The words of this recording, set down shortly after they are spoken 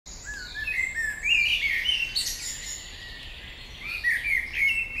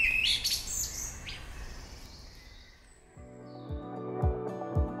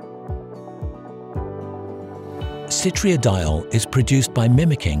Citriodiol is produced by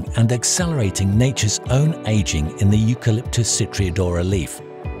mimicking and accelerating nature's own aging in the Eucalyptus citriodora leaf,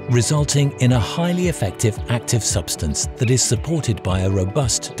 resulting in a highly effective active substance that is supported by a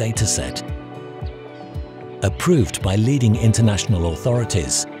robust dataset. Approved by leading international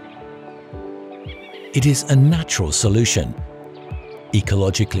authorities. It is a natural solution,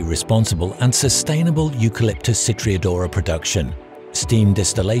 ecologically responsible and sustainable Eucalyptus citriodora production, steam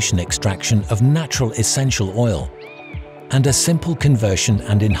distillation extraction of natural essential oil, and a simple conversion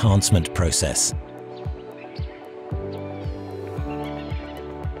and enhancement process.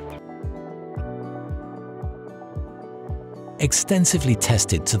 Extensively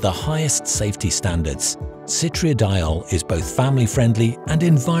tested to the highest safety standards, Citriodiol is both family-friendly and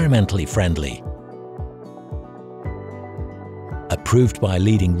environmentally friendly. Approved by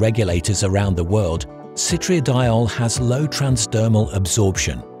leading regulators around the world, Citriodiol has low transdermal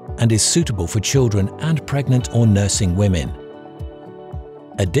absorption and is suitable for children and pregnant or nursing women.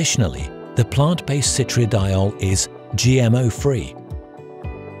 Additionally, the plant-based Citriodiol is GMO-free,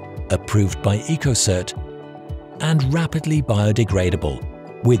 approved by EcoCert, and rapidly biodegradable,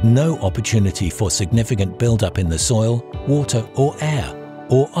 with no opportunity for significant buildup in the soil, water or air,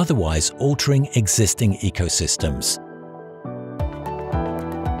 or otherwise altering existing ecosystems.